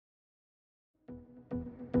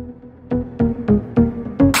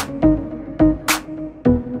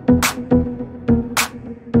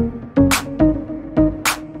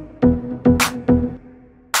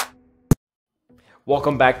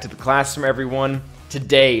Welcome back to the classroom, everyone.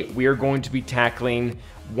 Today, we are going to be tackling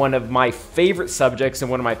one of my favorite subjects and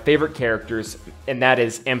one of my favorite characters, and that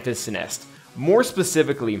is Enfys Nest. More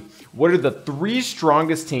specifically, what are the 3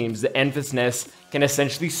 strongest teams that Enfys Nest can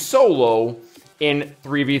essentially solo in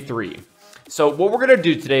 3v3? So what we're going to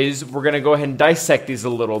do today is we're going to go ahead and dissect these a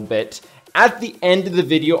little bit. At the end of the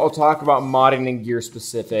video, I'll talk about modding and gear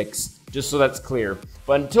specifics, just so that's clear.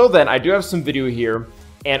 But until then, I do have some video here.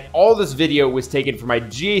 And all this video was taken from my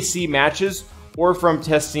GAC matches or from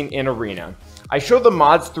testing in Arena. I show the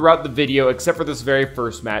mods throughout the video except for this very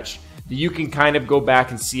first match that you can kind of go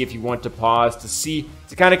back and see if you want to pause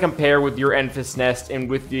to kind of compare with your Enfys Nest and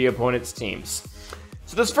with the opponent's teams.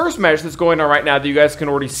 So this first match that's going on right now that you guys can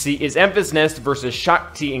already see is Enfys Nest versus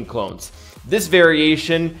Shock T and clones. This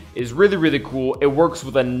variation is really cool. It works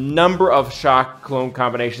with a number of Shock clone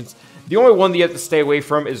combinations. The only one that you have to stay away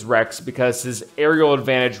from is Rex because his aerial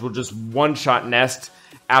advantage will just one-shot Nest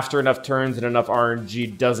after enough turns and enough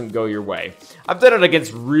RNG doesn't go your way. I've done it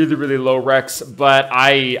against really low Rex, but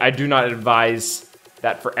I do not advise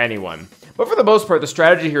that for anyone. But for the most part, the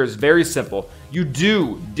strategy here is very simple. You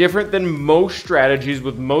do, different than most strategies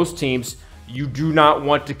with most teams, you do not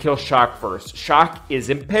want to kill Shock first. Shock is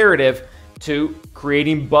imperative to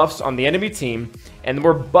creating buffs on the enemy team, and the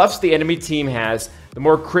more buffs the enemy team has, the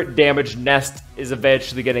more crit damage Nest is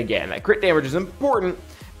eventually going to get. And that crit damage is important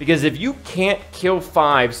because if you can't kill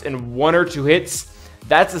 5s in 1 or 2 hits,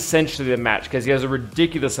 that's essentially the match because he has a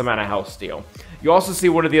ridiculous amount of health steal. You also see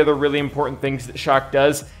one of the other really important things that Shock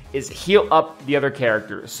does is heal up the other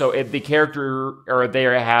characters. So if the character or they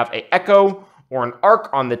have an Echo or an Arc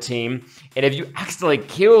on the team, and if you accidentally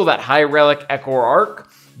kill that high relic Echo or Arc,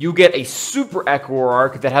 you get a super Echo or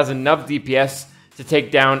Arc that has enough DPS to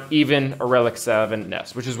take down even a Relic 7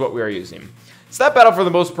 Nest, which is what we are using. So that battle for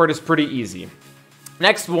the most part is pretty easy.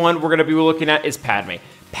 Next one we're going to be looking at is Padme.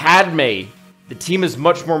 Padme, the team is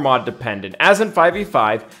much more mod dependent. As in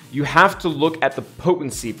 5v5, you have to look at the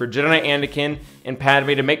potency for Jedi Anakin and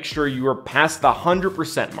Padme to make sure you are past the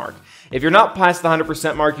 100% mark. If you're not past the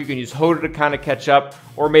 100% mark, you can use Hoda to kind of catch up,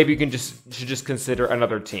 or maybe you can should just consider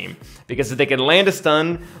another team. Because if they can land a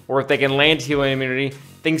stun, or if they can land healing immunity,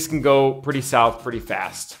 things can go pretty south pretty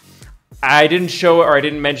fast. I didn't show it, or I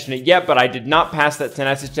didn't mention it yet, but I did not pass that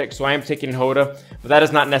tenacity check, so I am taking Hoda, but that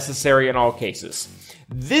is not necessary in all cases.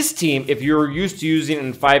 This team, if you're used to using it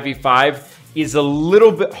in 5v5, is a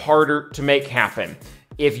little bit harder to make happen.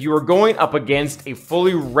 If you are going up against a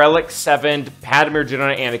fully Relic 7'd Padme or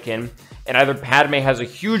Jedi Anakin, and either Padme has a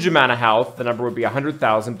huge amount of health, the number would be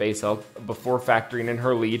 100,000 base health before factoring in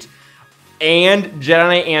her lead, and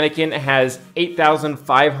Jedi Anakin has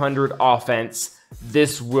 8,500 offense,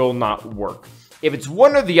 this will not work. If it's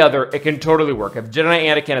one or the other, it can totally work. If Jedi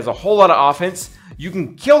Anakin has a whole lot of offense, you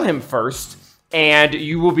can kill him first, and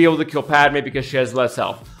you will be able to kill Padme because she has less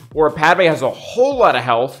health. Or if Padme has a whole lot of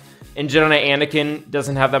health, and Jedi Anakin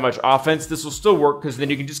doesn't have that much offense, this will still work because then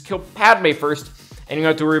you can just kill Padme first and you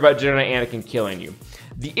don't have to worry about Jedi Anakin killing you.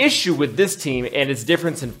 The issue with this team and its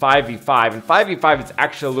difference in 5v5, in 5v5 it's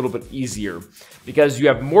actually a little bit easier because you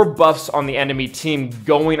have more buffs on the enemy team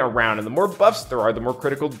going around, and the more buffs there are, the more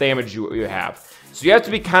critical damage you have. So you have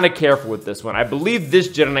to be kind of careful with this one. I believe this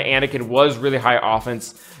Jedi Anakin was really high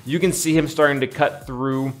offense. You can see him starting to cut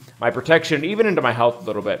through my protection, even into my health a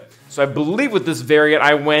little bit. So I believe with this variant,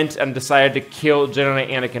 I went and decided to kill Jedi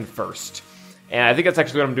Anakin first. And I think that's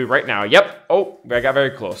actually what I'm doing right now. Yep. Oh, I got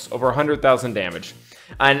very close. Over 100,000 damage.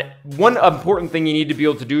 And one important thing you need to be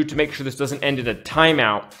able to do to make sure this doesn't end in a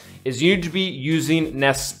timeout is you need to be using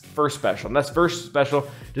Nest's first special. Nest's first special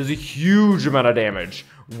does a huge amount of damage.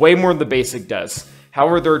 Way more than the basic does.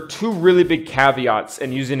 However, there are 2 really big caveats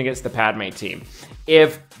in using against the Padme team.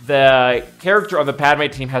 If the character on the Padme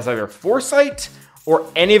team has either Foresight or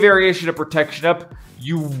any variation of protection up,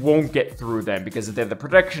 you won't get through them because if they have the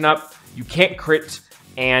protection up, you can't crit,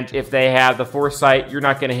 and if they have the Foresight, you're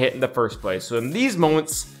not going to hit in the first place. So in these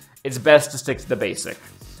moments, it's best to stick to the basic.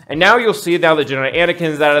 And now you'll see now that Jedi Anakin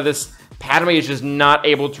is out of this, Padme is just not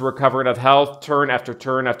able to recover enough health turn after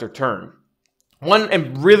turn after turn. One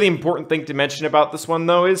really important thing to mention about this one,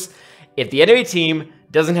 though, is if the enemy team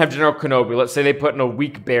doesn't have General Kenobi, let's say they put in a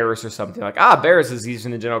weak Barris or something, like, Barris is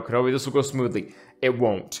using the General Kenobi, this will go smoothly. It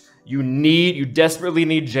won't. You desperately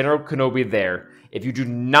need General Kenobi there. If you do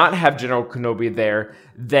not have General Kenobi there,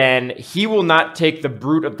 then he will not take the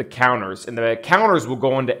brute of the counters, and the counters will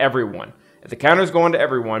go into everyone. If the counters go into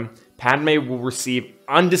everyone, Padme will receive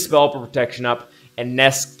undispellable protection up, and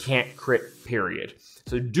Nest can't crit, period.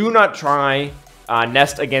 So do not try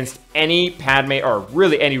Nest against any Padme, or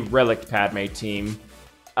really any Relic Padme team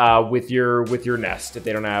with your Nest if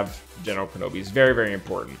they don't have General Kenobi. It's very, very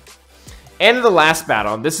important. And in the last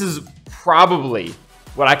battle, and this is probably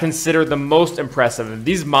what I consider the most impressive. And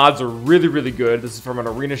these mods are really, really good. This is from an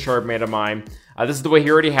Arena Shard made of mine. This is the way he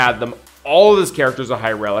already had them. All of his characters are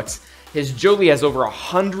high relics. His Jolie has over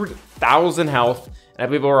 100,000 health, and I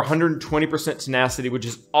believe over 120% tenacity, which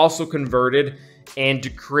is also converted into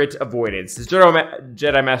crit avoidance. His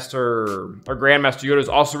Jedi Master or Grandmaster Yoda is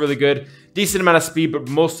also really good. Decent amount of speed, but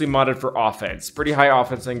mostly modded for offense. Pretty high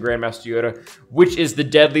offense in Grandmaster Yoda, which is the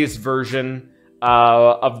deadliest version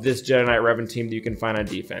of this Jedi Knight Revan team that you can find on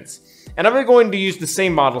defense. And I'm going to use the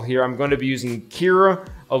same model here. I'm going to be using Kira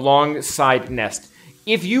alongside Nest.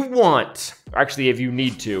 If you want, or actually if you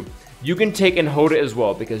need to, you can take in Hoda as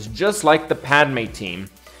well, because just like the Padme team,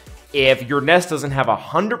 if your Nest doesn't have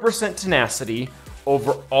 100% tenacity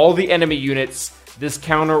over all the enemy units, this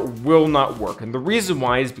counter will not work. And the reason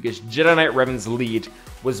why is because Jedi Knight Revan's lead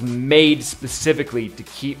was made specifically to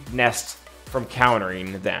keep Nest from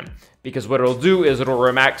countering them. Because what it'll do is it'll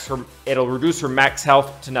reduce her max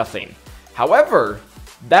health to nothing. However,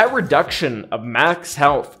 that reduction of max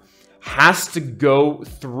health has to go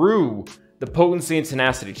through the potency and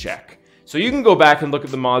tenacity check. So you can go back and look at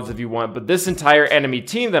the mods if you want, but this entire enemy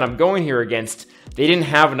team that I'm going here against, they didn't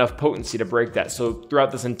have enough potency to break that. So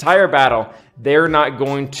throughout this entire battle, they're not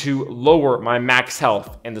going to lower my max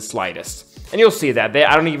health in the slightest. And you'll see that.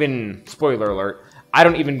 I don't even, spoiler alert, I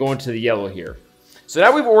don't even go into the yellow here. So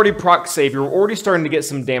now we've already proc Savior, we're already starting to get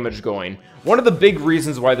some damage going. One of the big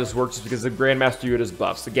reasons why this works is because of Grandmaster Yoda's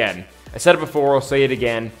buffs. Again, I said it before, I'll say it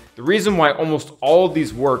again. The reason why almost all of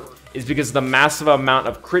these work is because of the massive amount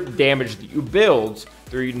of crit damage that you build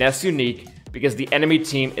through Nest Unique, because the enemy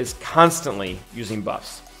team is constantly using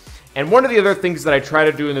buffs. And one of the other things that I try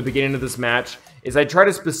to do in the beginning of this match is I try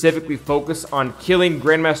to specifically focus on killing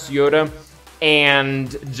Grandmaster Yoda and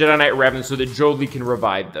Jedi Knight Revan so that Jolie can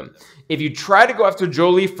revive them. If you try to go after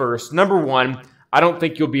Jolie first, number one, I don't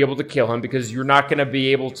think you'll be able to kill him because you're not going to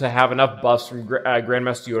be able to have enough buffs from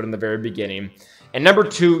Grandmaster Yoda in the very beginning. And number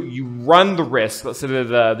two, you run the risk. Let's say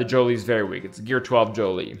that the Jolie's very weak. It's a Gear 12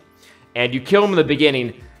 Jolie. And you kill him in the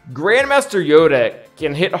beginning. Grandmaster Yoda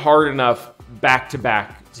can hit hard enough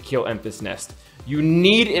back-to-back to kill Enfys Nest. You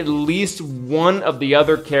need at least one of the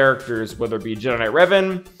other characters, whether it be Jedi Knight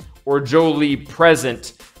Revan or Jolie,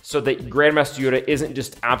 present so that Grandmaster Yoda isn't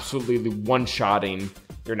just absolutely one-shotting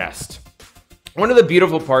your Nest. One of the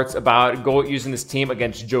beautiful parts about using this team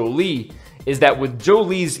against Jolie is that with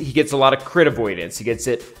Jolie's, he gets a lot of crit avoidance. He gets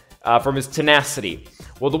it from his tenacity.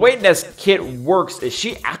 Well, the way Nest kit works is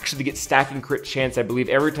she actually gets stacking crit chance, I believe,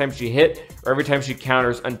 every time she hit or every time she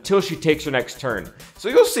counters until she takes her next turn. So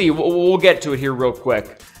you'll see, we'll get to it here real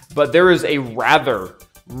quick, but there is a rather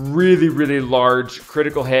really, really large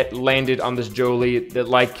critical hit landed on this Jolie that,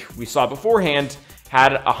 like we saw beforehand,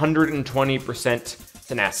 had 120%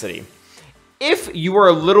 tenacity. If you are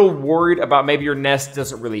a little worried about maybe your Nest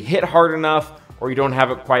doesn't really hit hard enough or you don't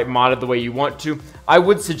have it quite modded the way you want to, I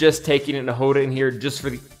would suggest taking in a Hoda in here just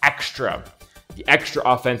for the extra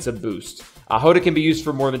offensive boost. Hoda can be used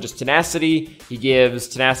for more than just tenacity. He gives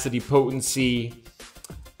tenacity, potency,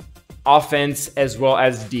 offense, as well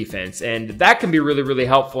as defense. And that can be really, really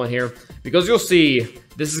helpful in here because you'll see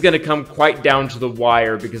this is going to come quite down to the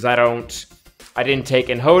wire because I didn't take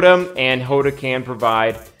in Hoda, and Hoda can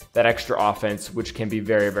provide that extra offense, which can be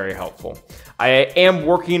very, very helpful. I am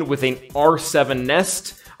working with an R7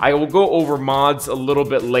 Nest. I will go over mods a little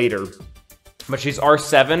bit later, but she's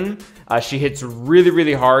R7. She hits really,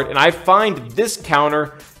 really hard, and I find this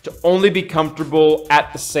counter to only be comfortable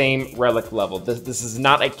at the same relic level. This is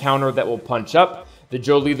not a counter that will punch up. The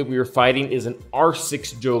Jolie that we were fighting is an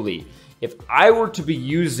R6 Jolie. If I were to be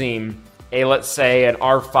using let's say, an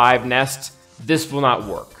R5 Nest, this will not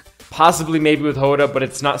work. Possibly maybe with Hoda, but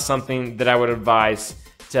it's not something that I would advise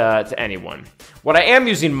to anyone. What I am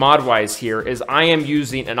using mod-wise here is I am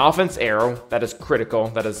using an offense arrow that is critical.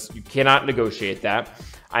 That is, you cannot negotiate that.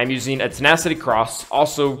 I'm using a tenacity cross.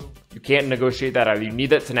 Also, you can't negotiate that either. You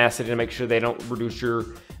need that tenacity to make sure they don't reduce your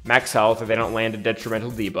max health or they don't land a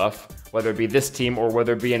detrimental debuff, whether it be this team or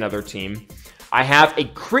whether it be another team. I have a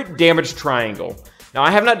crit damage triangle. Now,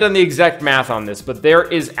 I have not done the exact math on this, but there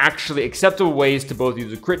is actually acceptable ways to both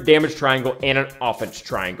use a crit damage triangle and an offense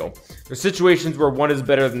triangle. There's situations where one is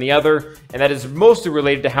better than the other, and that is mostly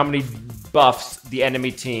related to how many buffs the enemy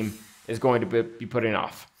team is going to be putting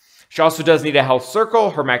off. She also does need a health circle.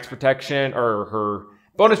 Her max protection, or her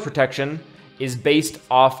bonus protection, is based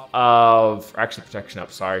off of, actually protection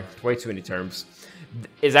up, sorry, way too many terms,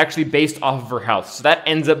 is actually based off of her health. So that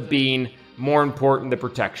ends up being more important than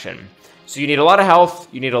protection. So you need a lot of health,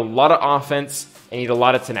 you need a lot of offense, and you need a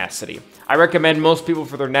lot of tenacity. I recommend most people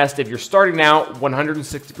for their nest, if you're starting out,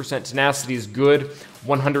 160% tenacity is good,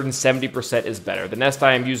 170% is better. The nest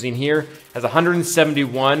I am using here has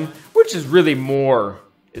 171, which is really more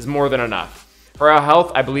than enough. For our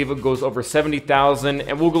health, I believe it goes over 70,000,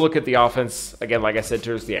 and we'll go look at the offense, again, like I said,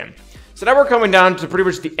 towards the end. So now we're coming down to pretty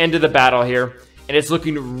much the end of the battle here, and it's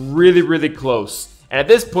looking really, really close. And at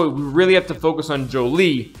this point, we really have to focus on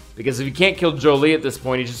Jolie, because if you can't kill Jolie at this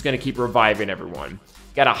point, he's just going to keep reviving everyone.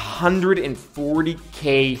 Got a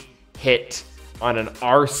 140k hit on an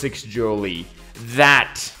R6 Jolie.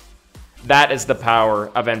 That is the power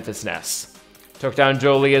of Enfys Nest. Took down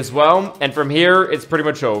Jolie as well, and from here, it's pretty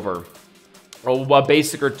much over. Roll a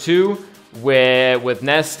basic or two with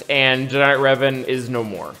Nest, and Giant Revan is no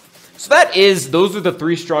more. So those are the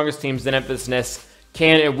 3 strongest teams that Enfys Nest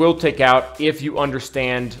can and will take out if you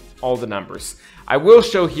understand all the numbers. I will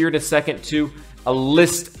show here in a second too a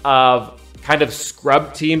list of kind of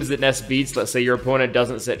scrub teams that Nest beats. Let's say your opponent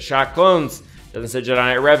doesn't set Shot Clones, doesn't set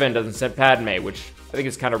Jedi Revan, doesn't set Padme, which I think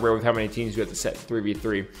is kind of rare with how many teams you have to set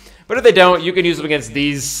 3v3. But if they don't, you can use them against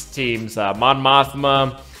these teams. Mon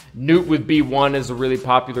Mothma, Newt with B1 is a really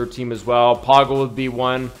popular team as well. Poggle with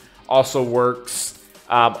B1 also works.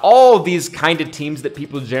 All of these kind of teams that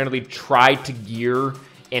people generally try to gear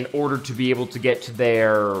in order to be able to get to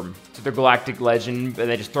their Galactic Legend, and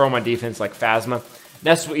they just throw them on defense like Phasma.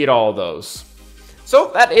 Nest will eat all of those.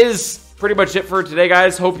 So that is pretty much it for today,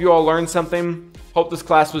 guys. Hope you all learned something. Hope this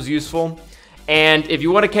class was useful. And if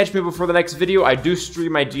you want to catch me before the next video, I do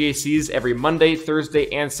stream my GACs every Monday,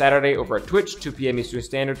 Thursday, and Saturday over at Twitch, 2 p.m. Eastern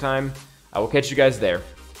Standard Time. I will catch you guys there.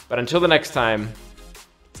 But until the next time,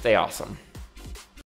 stay awesome.